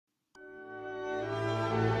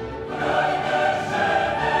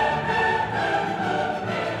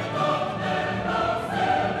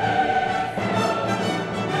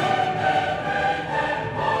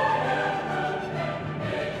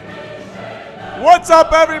What's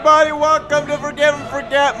up, everybody? Welcome to Forgive and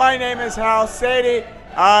Forget. My name is Hal Sadie.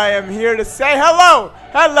 I am here to say hello,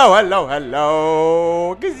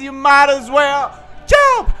 because you might as well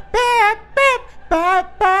jump.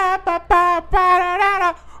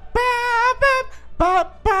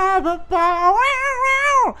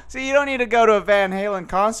 See, you don't need to go to a Van Halen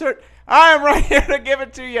concert. I am right here to give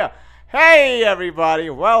it to you. Hey, everybody.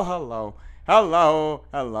 Well, hello.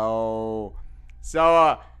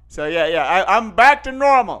 So yeah, I'm back to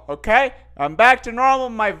normal, okay? I'm back to normal.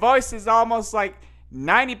 My voice is almost like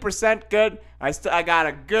 90% good. I got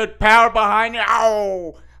a good power behind it.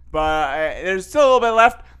 Ow! But there's still a little bit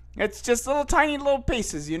left. It's just little tiny little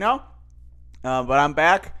pieces, you know? But I'm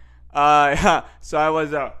back. So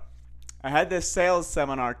I had this sales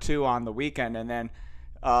seminar too on the weekend, and then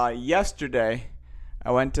yesterday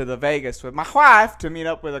I went to the Vegas with my wife to meet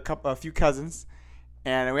up with a few cousins.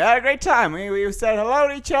 And we had a great time. We said hello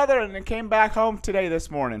to each other, and then came back home today this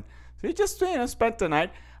morning. So we just spent the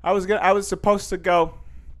night. I was supposed to go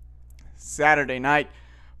Saturday night,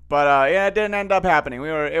 but it didn't end up happening.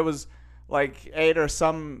 It was like 8 or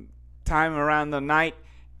some time around the night,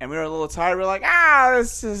 and we were a little tired. We were like,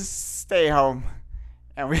 let's just stay home,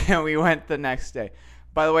 and we went the next day.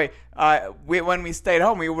 By the way, when we stayed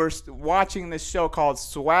home, we were watching this show called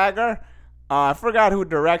Swagger. I forgot who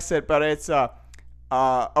directs it, but it's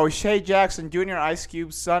O'Shea Jackson Jr., Ice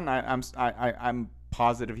Cube's son. I'm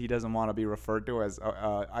positive he doesn't want to be referred to as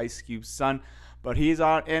Ice Cube's son, but he's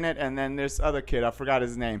in it. And then there's other kid, I forgot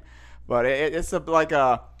his name, but it's like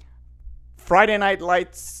a Friday Night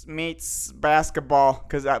Lights meets basketball.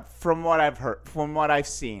 Because from what I've heard, from what I've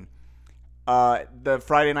seen, the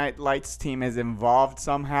Friday Night Lights team is involved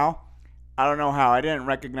somehow. I don't know how. I didn't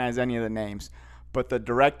recognize any of the names, but the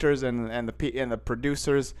directors and the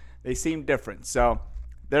producers, they seem different. So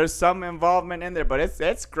there's some involvement in there, but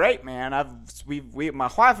it's great, man.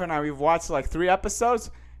 My wife and I, we've watched like 3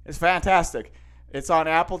 episodes. It's fantastic. It's on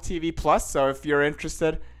Apple TV Plus, so if you're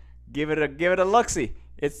interested, give it a look-see.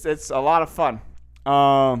 It's a lot of fun.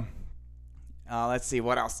 Let's see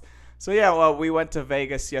what else. So yeah, well, we went to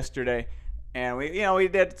Vegas yesterday, and we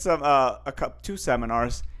did some 2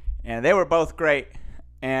 seminars, and they were both great.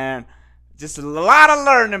 And just a lot of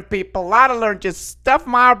learning, people. A lot of learning. Just stuff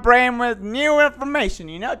my brain with new information.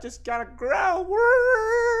 Just gotta grow.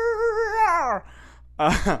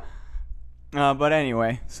 But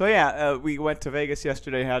anyway, so yeah, we went to Vegas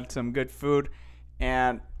yesterday. Had some good food,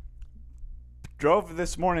 and drove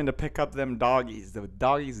this morning to pick up them doggies. The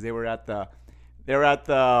doggies. They were at the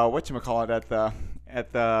whatchamacallit,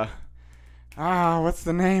 at the what's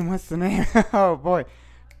the name? Oh boy,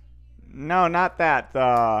 no, not that.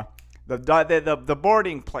 The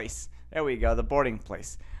boarding place. There we go, the boarding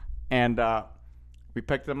place. And we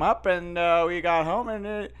picked them up, and we got home,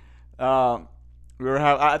 and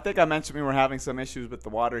I think I mentioned we were having some issues with the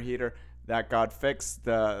water heater. That got fixed.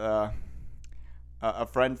 A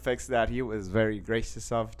friend fixed that. He was very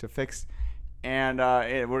gracious of to fix, and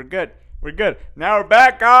we're good. We're good. Now we're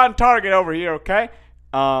back on target over here. Okay.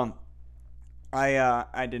 I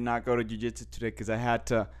did not go to jiu-jitsu today because I had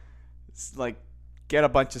to get a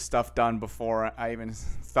bunch of stuff done before I even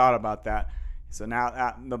thought about that. So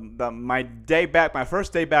now my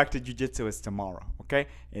first day back to jiu-jitsu is tomorrow. Okay,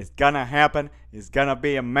 it's gonna happen. It's gonna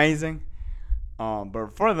be amazing.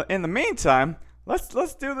 But in the meantime, let's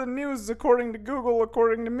do the news according to Google,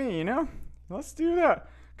 according to me. Let's do that,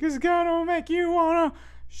 cause it's gonna make you wanna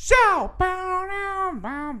shout.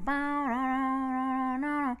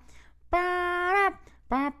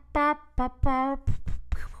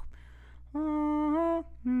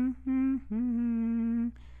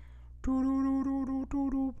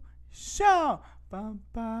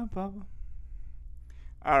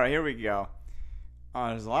 All right, here we go.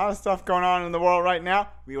 There's a lot of stuff going on in the world right now.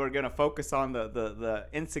 We are going to focus on the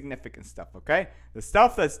insignificant stuff, okay? The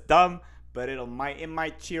stuff that's dumb, but it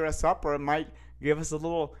might cheer us up, or it might give us a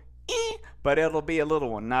little but it'll be a little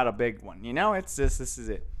one, not a big one. This is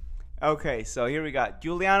it. Okay, so here we got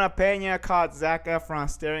Juliana Pena caught Zac Efron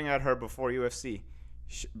staring at her before UFC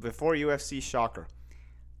shocker.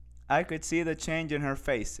 I could see the change in her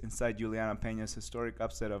face inside Juliana Pena's historic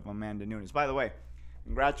upset of Amanda Nunes. By the way,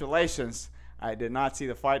 congratulations. I did not see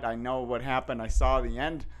the fight. I know what happened. I saw the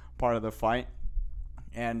end part of the fight.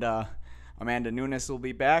 And Amanda Nunes will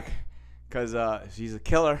be back because she's a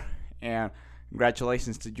killer. And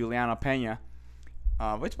congratulations to Juliana Pena.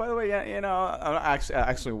 Which, by the way,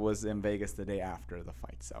 actually was in Vegas the day after the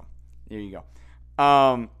fight. So, there you go.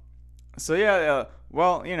 So, yeah,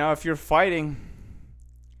 well, if you're fighting,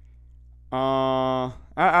 I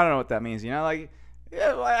don't know what that means.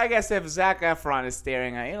 Yeah, well, I guess if Zac Efron is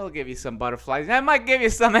staring at you, it'll give you some butterflies. That might give you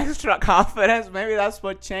some extra confidence. Maybe that's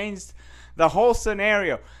what changed the whole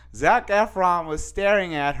scenario. Zac Efron was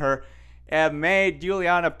staring at her and made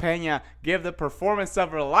Juliana Pena give the performance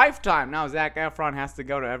of her lifetime. Now Zac Efron has to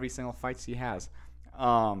go to every single fight she has.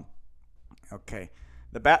 Okay.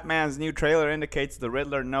 The Batman's new trailer indicates the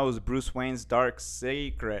Riddler knows Bruce Wayne's dark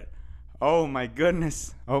secret. Oh my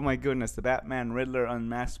goodness. The Batman Riddler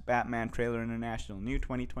Unmasked Batman Trailer International, new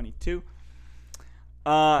 2022.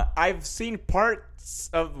 I've seen parts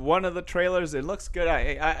of one of the trailers. It looks good.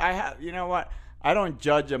 I have, you know what? I don't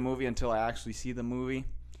judge a movie until I actually see the movie,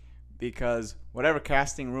 because whatever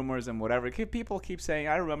casting rumors and whatever people keep saying.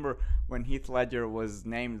 I remember when Heath Ledger was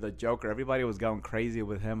named the Joker, everybody was going crazy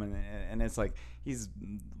with him, and it's like he's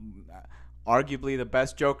arguably the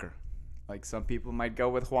best Joker. Like, some people might go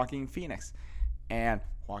with Joaquin Phoenix, and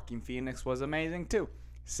Joaquin Phoenix was amazing too.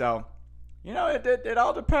 So, you know, it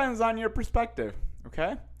all depends on your perspective,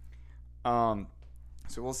 okay? So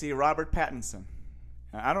we'll see Robert Pattinson.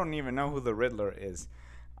 I don't even know who the Riddler is.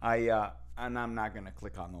 And I'm not gonna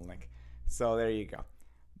click on the link. So there you go.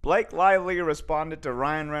 Blake Lively responded to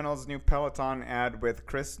Ryan Reynolds' new Peloton ad with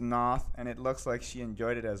Chris Noth, and it looks like she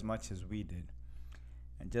enjoyed it as much as we did.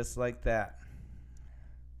 And just like that.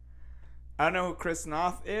 I don't know who Chris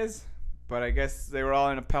Noth is, but I guess they were all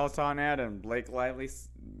in a Peloton ad and Blake Lively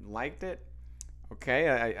liked it. Okay,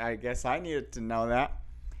 I guess I needed to know that.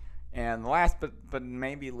 And last but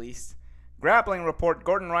maybe least, grappling report,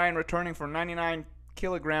 Gordon Ryan returning for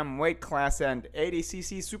 99-kilogram weight class and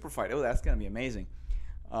 80cc super fight. Oh, that's going to be amazing.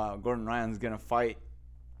 Gordon Ryan's going to fight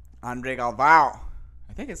Andre Galvao.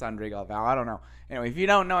 I think it's Andre Galvao. I don't know. Anyway, if you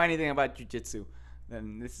don't know anything about jiu-jitsu,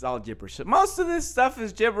 then this is all gibberish. Most of this stuff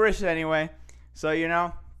is gibberish anyway, so you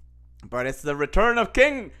know. But it's the return of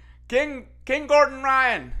King Gordon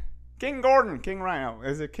Ryan. King Ryan.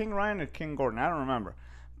 Is it King Ryan or King Gordon? I don't remember.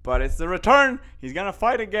 But it's the return. He's gonna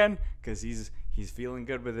fight again because he's feeling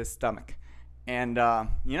good with his stomach. And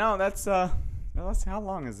you know, that's how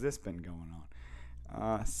long has this been going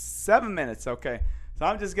on? 7 minutes. Okay, so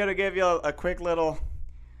I'm just gonna give you a quick little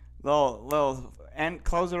end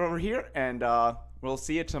closer over here, and we'll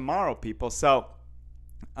see you tomorrow, people. So,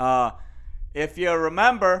 if you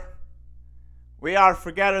remember, we are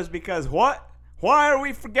forgetters because what? Why are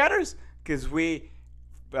we forgetters? Because we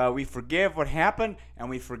forgive what happened and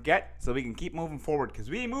we forget so we can keep moving forward. Because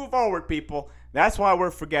we move forward, people. That's why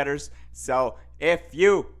we're forgetters. So, if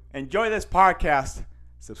you enjoy this podcast,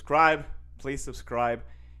 subscribe. Please subscribe.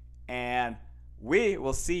 And we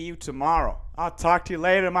will see you tomorrow. I'll talk to you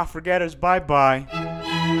later, my forgetters.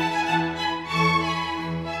 Bye-bye.